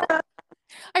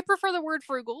 I prefer the word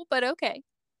frugal, but okay.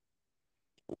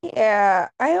 Yeah,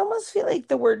 I almost feel like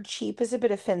the word cheap is a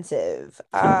bit offensive.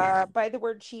 By the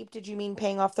word cheap, did you mean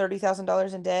paying off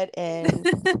 $30,000 in debt and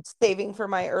saving for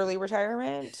my early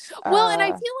retirement? Well, and I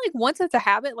feel like once it's a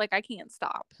habit, like I can't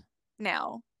stop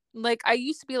now. Like I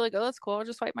used to be like, oh, that's cool. I'll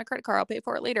just swipe my credit card. I'll pay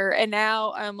for it later. And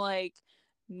now I'm like,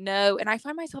 no. And I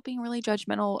find myself being really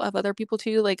judgmental of other people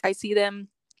too. Like I see them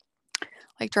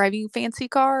like driving fancy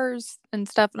cars and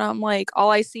stuff. And I'm like,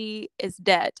 all I see is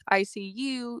debt. I see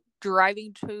you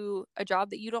driving to a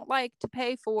job that you don't like to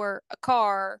pay for a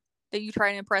car that you try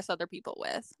and impress other people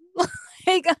with.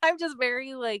 Like, I'm just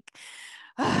very like,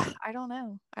 I don't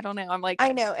know. I don't know. I'm like,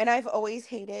 I know, and I've always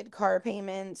hated car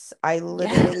payments. I yes.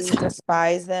 literally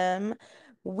despise them.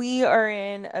 We are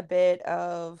in a bit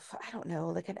of, I don't know,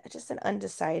 like just an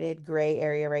undecided gray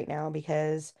area right now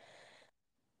because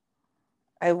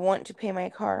I want to pay my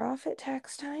car off at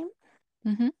tax time.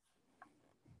 Hmm.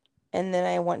 and then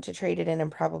I want to trade it in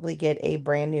and probably get a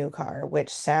brand new car, which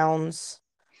sounds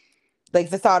like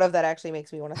the thought of that actually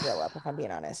makes me want to throw up, if I'm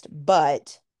being honest.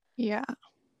 But Yeah.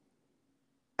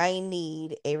 I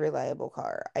need a reliable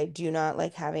car. I do not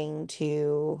like having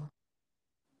to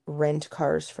rent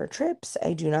cars for trips.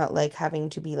 I do not like having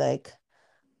to be like,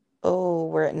 oh,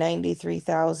 we're at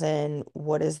 93,000.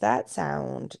 What does that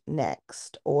sound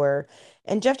next? Or,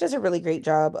 and Jeff does a really great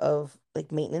job of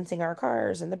like maintaining our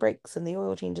cars and the brakes and the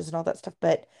oil changes and all that stuff.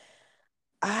 But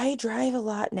I drive a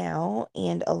lot now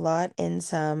and a lot in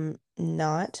some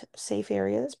not safe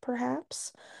areas,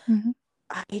 perhaps. Hmm.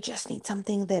 I just need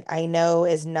something that I know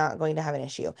is not going to have an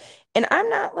issue. And I'm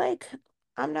not like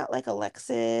a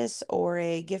Lexus or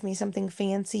a give me something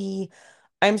fancy.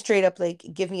 I'm straight up like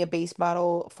give me a base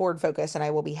model Ford Focus and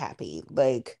I will be happy.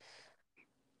 Like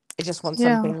I just want Yeah.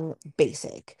 something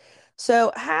basic.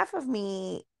 So half of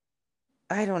me,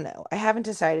 I don't know. I haven't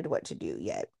decided what to do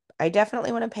yet. I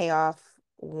definitely want to pay off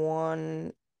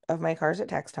one of my cars at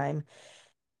tax time.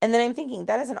 And then I'm thinking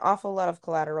that is an awful lot of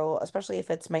collateral, especially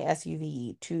if it's my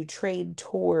SUV, to trade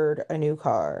toward a new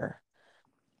car.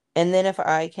 And then if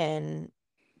I can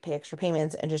pay extra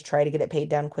payments and just try to get it paid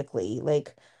down quickly,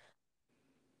 like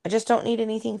I just don't need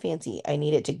anything fancy. I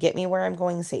need it to get me where I'm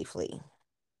going safely.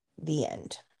 The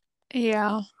end.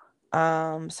 Yeah.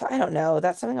 So I don't know.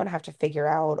 That's something I'm gonna have to figure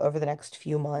out over the next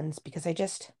few months because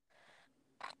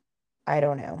I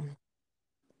don't know.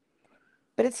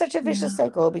 But it's such a vicious Yeah.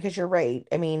 cycle because you're right.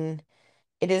 I mean,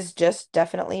 it is just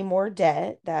definitely more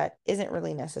debt that isn't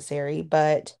really necessary,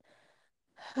 but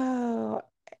oh,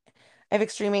 I have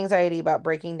extreme anxiety about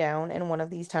breaking down in one of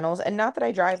these tunnels. And not that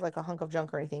I drive like a hunk of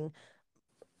junk or anything.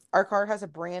 Our car has a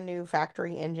brand new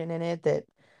factory engine in it that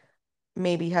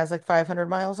maybe has like 500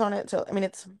 miles on it. So, I mean,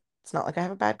 it's not like I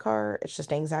have a bad car. It's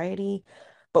just anxiety.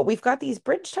 But we've got these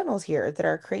bridge tunnels here that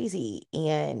are crazy.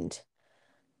 And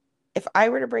if I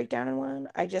were to break down in one,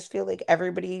 I just feel like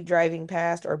everybody driving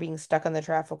past or being stuck on the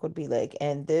traffic would be like,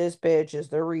 and this bitch is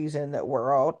the reason that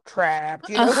we're all trapped.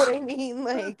 You know what I mean?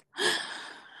 Like,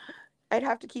 I'd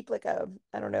have to keep like a,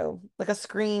 I don't know, like a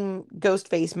scream ghost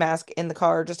face mask in the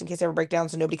car just in case I ever break down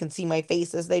so nobody can see my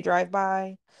face as they drive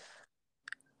by.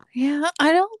 Yeah.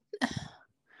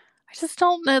 I just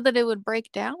don't know that it would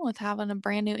break down with having a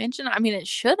brand new engine. I mean, it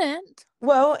shouldn't.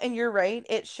 Well, and you're right,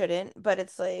 it shouldn't, but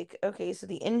it's like, okay, so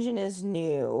the engine is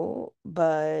new,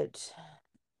 but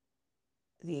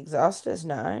the exhaust is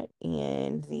not,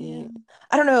 and Yeah.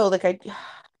 I don't know, like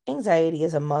anxiety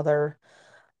is a mother.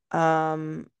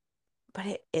 Um,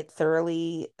 but it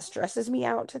thoroughly stresses me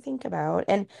out to think about.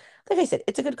 And like I said,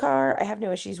 it's a good car. I have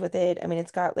no issues with it. I mean,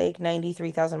 it's got like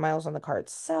 93,000 miles on the car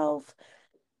itself.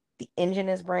 The engine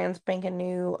is brand spanking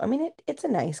new. I mean, it's a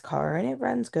nice car and it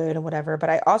runs good and whatever, but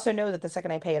I also know that the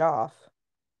second I pay it off,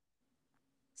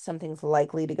 something's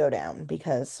likely to go down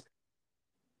because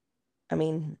I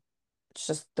mean, it's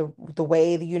just the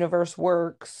way the universe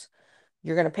works.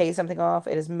 You're going to pay something off,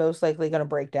 it is most likely going to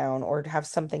break down or have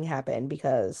something happen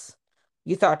because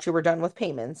you thought you were done with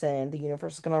payments and the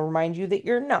universe is going to remind you that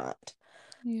you're not.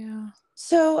 Yeah.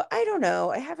 So I don't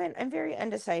know. I'm very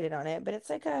undecided on it, but it's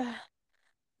like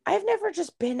I've never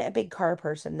just been a big car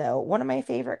person though. One of my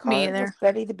favorite Me cars was either.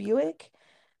 Betty the Buick.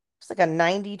 It's like a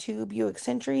 92 Buick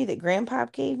Century that Grandpa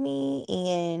gave me,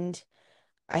 and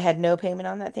I had no payment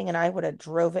on that thing, and I would have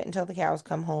drove it until the cows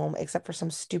come home, except for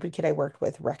some stupid kid I worked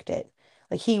with wrecked it.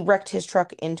 Like he wrecked his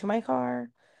truck into my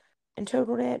car and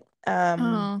totaled it.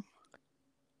 Oh.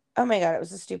 Oh my God, it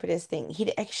was the stupidest thing.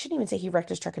 I shouldn't even say he wrecked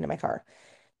his truck into my car.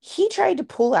 He tried to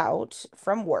pull out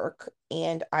from work,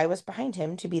 and I was behind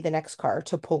him to be the next car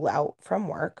to pull out from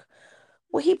work.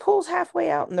 Well, he pulls halfway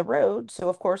out in the road, so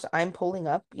of course I'm pulling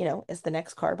up, as the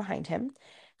next car behind him.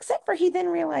 Except for he then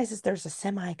realizes there's a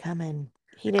semi coming.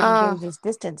 He didn't Oh. gauge his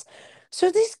distance.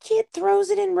 So this kid throws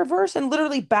it in reverse and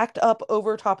literally backed up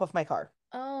over top of my car.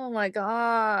 Oh my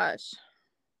gosh.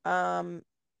 Um,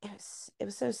 it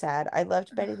was so sad. I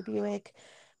loved Betty the Buick.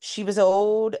 She was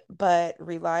old but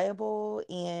reliable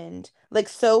and like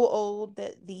so old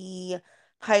that the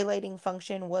highlighting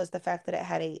function was the fact that it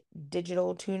had a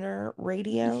digital tuner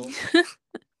radio.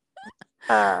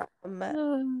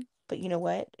 Um, but you know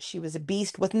what? She was a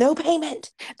beast with no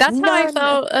payment. That's how I None.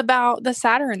 felt about the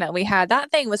Saturn that we had.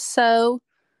 That thing was so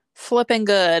flipping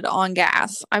good on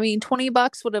gas. I mean,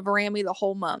 $20 would have ran me the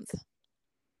whole month.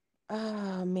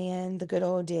 Oh man, the good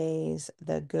old days.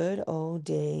 The good old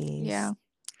days. Yeah.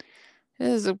 It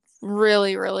is a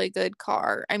really, really good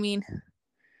car. I mean,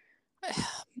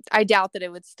 I doubt that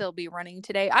it would still be running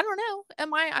today. I don't know.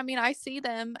 I mean, I see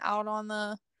them out on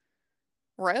the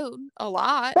road a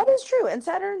lot. That is true. And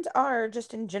Saturns are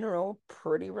just in general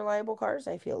pretty reliable cars,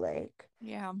 I feel like.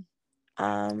 Yeah.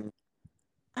 Um,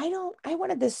 I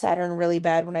wanted this Saturn really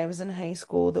bad when I was in high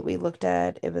school that we looked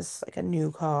at. It was like a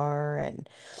new car and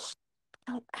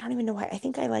I don't even know why. I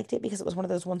think I liked it because it was one of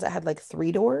those ones that had like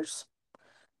three doors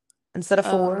instead of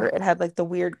four. Oh, It had like the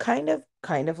weird kind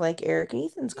of like Eric and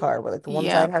Ethan's car where like the one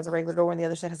yeah. side has a regular door and the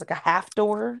other side has like a half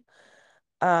door.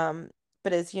 Um,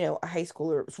 but as you know, a high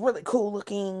schooler, it was really cool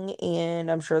looking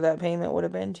and I'm sure that payment would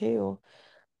have been too.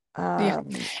 Yeah. Um,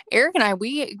 Eric and I,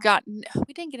 we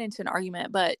didn't get into an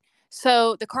argument, but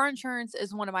so the car insurance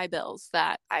is one of my bills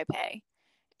that I pay.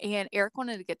 And Eric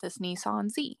wanted to get this Nissan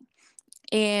Z.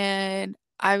 And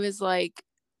I was like,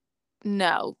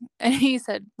 no. And he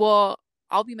said, well,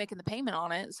 I'll be making the payment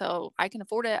on it, so I can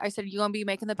afford it. I said, you gonna be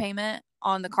making the payment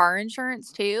on the car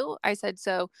insurance too? I said,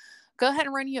 so go ahead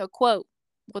and run you a quote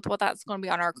with what that's going to be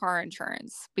on our car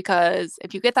insurance, because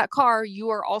if you get that car, you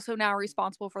are also now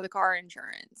responsible for the car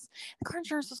insurance. The car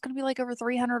insurance was going to be like over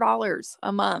 $300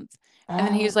 a month. And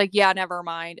then he uh, was like, yeah, never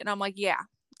mind. And I'm like, yeah.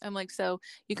 I'm like, so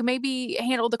you can maybe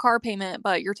handle the car payment,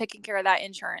 but you're taking care of that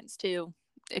insurance too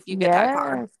if you get that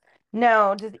car. yes.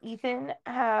 Now, does Ethan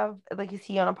have like is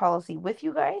he on a policy with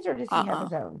you guys or does he have Uh-uh.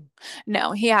 his own?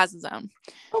 No, he has his own.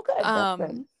 Oh, good. That's good.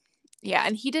 Um, yeah,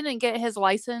 and he didn't get his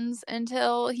license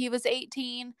until he was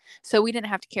 18, so we didn't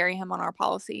have to carry him on our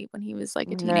policy when he was like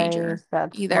a teenager Nice.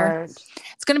 That's either. smart.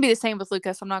 It's going to be the same with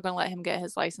Lucas. I'm not going to let him get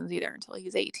his license either until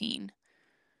he's 18.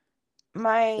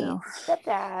 My So,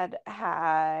 stepdad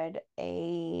had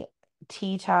a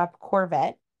T-top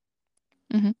Corvette,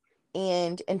 mhm.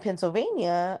 and in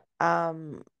Pennsylvania,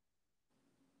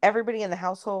 everybody in the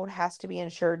household has to be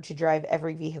insured to drive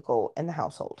every vehicle in the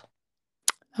household.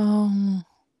 Oh,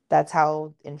 That's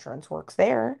how insurance works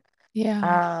there.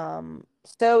 yeah.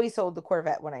 So he sold the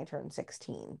Corvette when I turned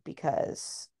 16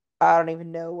 because I don't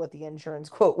even know what the insurance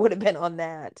quote would have been on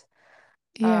that.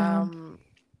 Yeah. Um,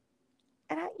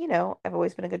 and I've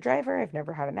always been a good driver. I've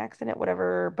never had an accident,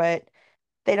 whatever, but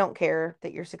they don't care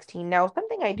that you're 16. Now,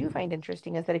 something I do find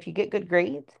interesting is that if you get good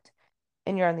grades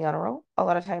and you're on the honor roll, a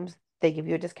lot of times they give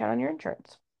you a discount on your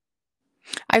insurance.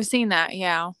 I've seen that.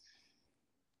 Yeah.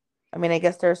 I mean, I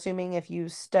guess they're assuming if you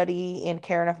study and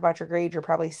care enough about your grades, you're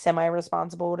probably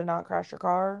semi-responsible to not crash your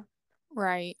car.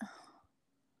 Right.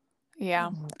 Yeah.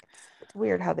 It's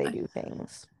weird how they do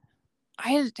things.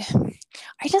 I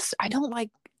I don't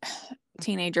like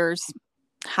teenagers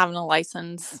having a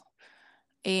license,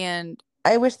 and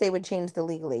I wish they would change the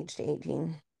legal age to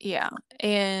 18. yeah,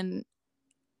 and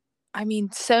I mean,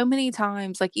 so many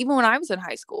times, like even when I was in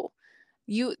high school,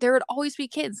 there would always be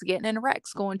kids getting in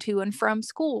wrecks going to and from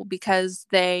school because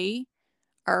they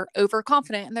are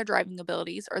overconfident in their driving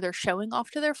abilities, or they're showing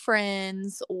off to their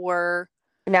friends or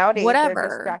Nowadays, they're whatever.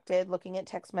 distracted looking at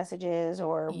text messages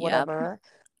or Yep. whatever.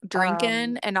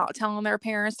 Drinking Um, and not telling their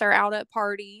parents they're out at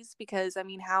parties, because I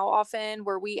mean, how often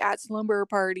were we at slumber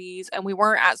parties and we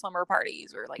weren't at slumber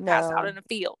parties? We were like passed out no. in a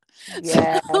field. So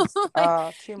Yes.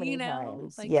 like, Too many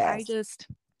times. like I Yes. just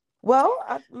Well,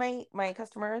 my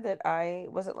customer that I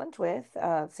was at lunch with,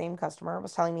 same customer,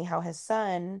 was telling me how his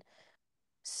son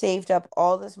saved up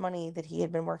all this money that he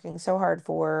had been working so hard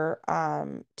for,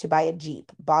 to buy a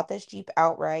Jeep. Bought this Jeep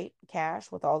outright,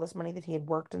 cash, with all this money that he had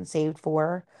worked and saved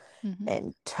for, mhm.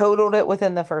 and totaled it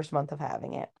within the first month of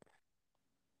having it.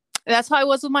 That's how I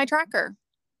was with my tracker.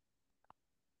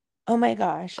 Oh my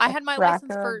gosh, I a had my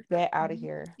license tracker, for get out of mhm.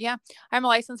 here. Yeah, I had my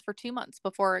license for 2 months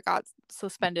before it got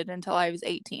suspended until I was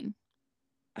 18.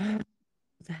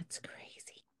 That's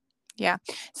crazy. Yeah.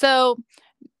 So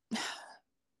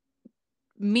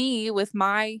me with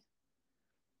my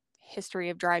history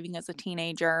of driving as a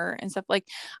teenager and stuff, like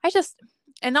I just,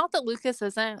 and not that Lucas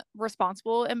isn't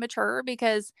responsible and mature,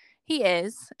 because he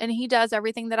is, and he does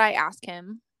everything that I ask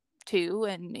him to,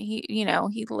 and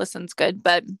he listens good,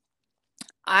 but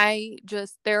I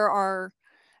just, there are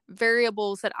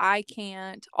variables that I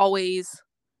can't always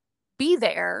be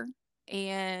there.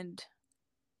 And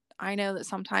I know that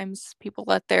sometimes people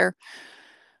let their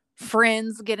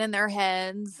friends get in their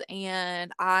heads,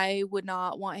 and I would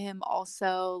not want him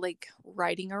also like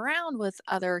riding around with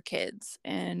other kids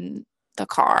in the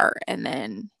car and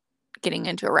then getting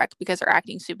into a wreck because they're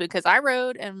acting stupid. Because I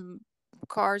rode in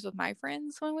cars with my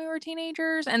friends when we were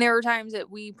teenagers, and there were times that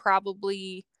we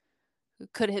probably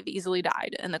could have easily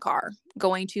died in the car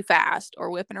going too fast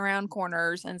or whipping around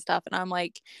corners and stuff. And I'm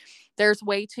like, there's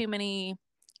way too many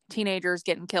teenagers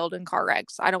getting killed in car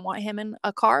wrecks. I don't want him in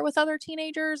a car with other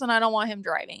teenagers, and I don't want him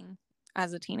driving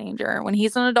as a teenager. When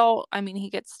he's an adult, I mean,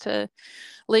 he gets to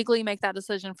legally make that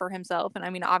decision for himself. And I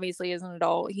mean, obviously, as an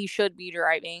adult, he should be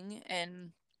driving.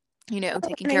 And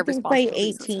taking And I care of think by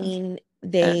responsibilities and stuff. 18,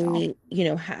 I don't know.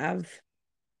 they, have,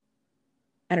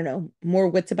 I don't know, more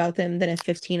wits about them than a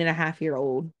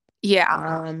 15-and-a-half-year-old. Yeah.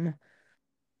 Um,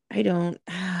 I don't,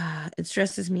 it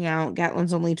stresses me out.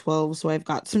 Gatlin's only 12, so I've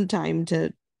got some time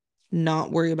to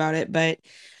not worry about it, but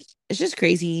it's just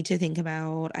crazy to think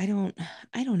about. I don't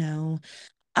know.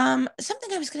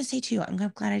 Something I was gonna say too.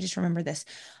 Glad I just remembered this.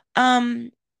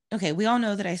 Um, okay, we all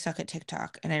know that I suck at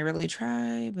TikTok, and I really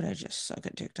try, but I just suck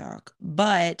at TikTok.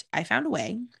 But I found a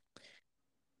way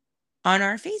on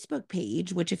our Facebook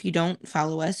page, which if you don't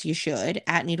follow us, you should,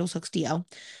 at NeedlesHooksDL.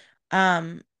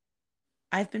 Um,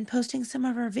 I've been posting some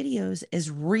of our videos as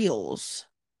reels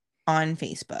on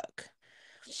Facebook.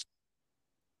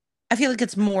 I feel like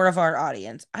it's more of our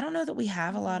audience. I don't know that we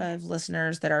have a lot Mhm. of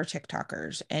listeners that are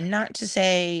TikTokers. And not to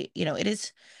say, it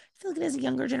is, I feel like it is a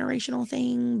younger generational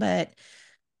thing, but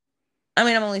I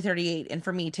mean, I'm only 38, and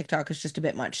for me, TikTok is just a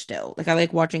bit much still. Like I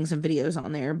like watching some videos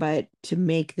on there, but to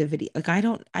make the video, like I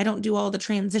don't do all the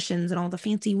transitions and all the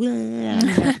fancy,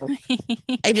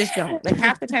 I just don't. Like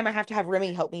half the time I have to have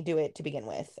Remy help me do it to begin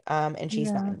with. And she's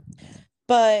Yeah. fine.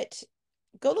 But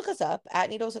go look us up at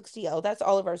Needles6DL. That's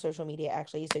all of our social media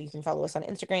actually. So you can follow us on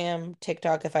Instagram,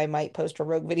 TikTok, if I might post a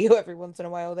rogue video every once in a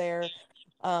while there.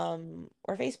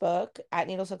 Or Facebook at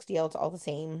Needles6DL. It's all the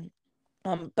same.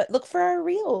 But look for our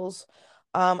reels.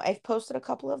 I've posted a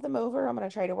couple of them over. I'm gonna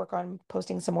try to work on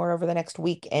posting some more over the next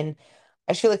week. And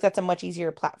I feel like that's a much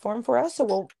easier platform for us. So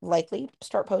we'll likely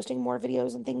start posting more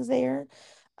videos and things there.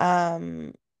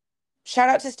 Um, Shout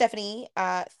out to Stephanie.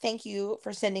 Thank you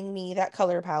for sending me that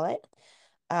color palette.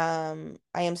 I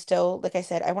am still, like I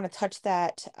said, I want to touch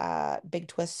that Big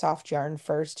Twist soft yarn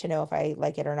first to know if I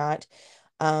like it or not.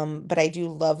 But I do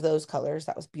love those colors.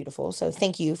 That was beautiful. So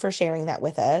thank you for sharing that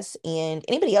with us. And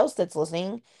anybody else that's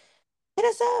listening, hit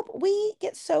us up. We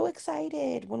get so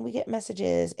excited when we get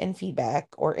messages and feedback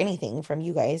or anything from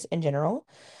you guys in general.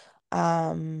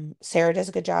 Sarah does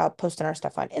a good job posting our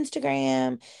stuff on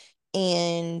Instagram.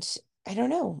 And I don't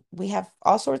know, we have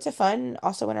all sorts of fun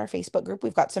also in our Facebook group.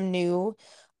 We've got some new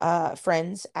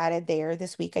friends added there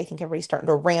this week. I think everybody's starting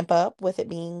to ramp up with it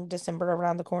being December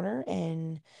around the corner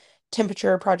and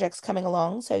temperature projects coming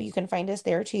along. So you can find us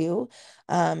there too.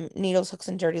 Needles, Hooks,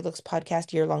 and Dirty Looks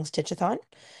podcast year-long stitchathon.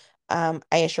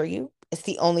 I assure you, it's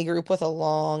the only group with a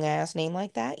long ass name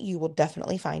like that. You will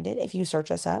definitely find it if you search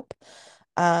us up.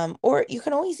 Or you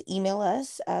can always email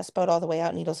us, spelled all the way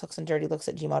out, needles, hooks, and dirty looks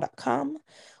at gmail.com.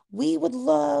 We would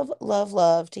love, love,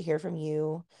 love to hear from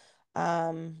you.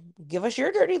 Give us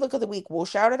your dirty look of the week. We'll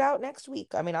shout it out next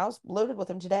week. I mean, I was loaded with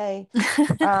them today.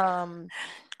 Um,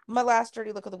 my last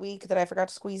dirty look of the week that I forgot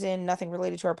to squeeze in, nothing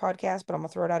related to our podcast, but I'm gonna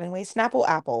throw it out anyway. Snapple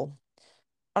Apple.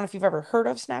 I don't know if you've ever heard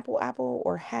of Snapple Apple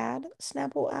or had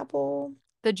Snapple Apple.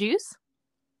 The juice?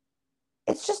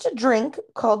 It's just a drink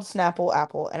called Snapple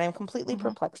Apple, and I'm completely Uh-huh.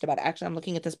 perplexed about it. Actually, I'm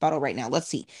looking at this bottle right now. Let's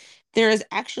see. There is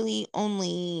actually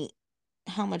only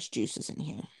how much juice is in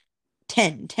here?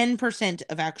 10%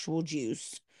 of actual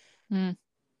juice. Mm.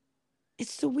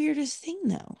 It's the weirdest thing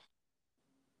though.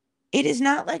 It is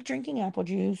not like drinking apple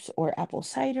juice or apple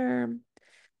cider.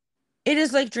 It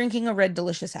is like drinking a red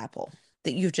delicious apple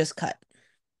that you've just cut.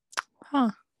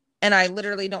 Huh. And I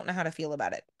literally don't know how to feel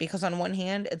about it because on one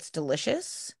hand, it's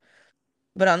delicious.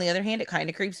 But on the other hand, it kind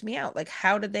of creeps me out. Like,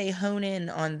 how did they hone in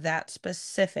on that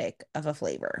specific of a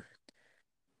flavor?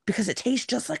 Because it tastes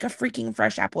just like a freaking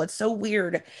fresh apple. It's so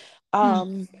weird. Hmm.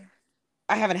 Um,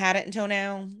 I haven't had it until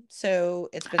now, so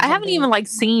it's been I haven't something even like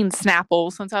seen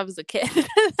Snapple since I was a kid.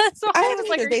 That's why I I haven't was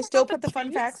like, either. "Are you They talking still about put the the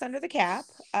fun facts juice?" under the cap.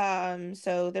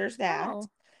 So there's that. Oh,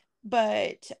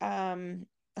 But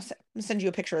I'll send you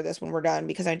a picture of this when we're done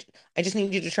because I just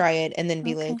need you to try it and then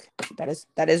be okay. like,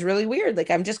 that is really weird. Like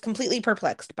I'm just completely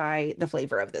perplexed by the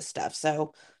flavor of this stuff.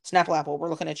 So Snapple Apple, we're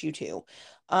looking at you too.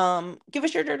 Give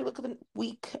us your dirty look of the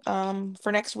week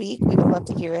for next week. We would love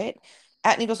to hear it.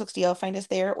 At Needle60L, find us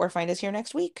there or find us here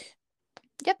next week.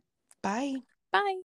 Yep. Bye. Bye.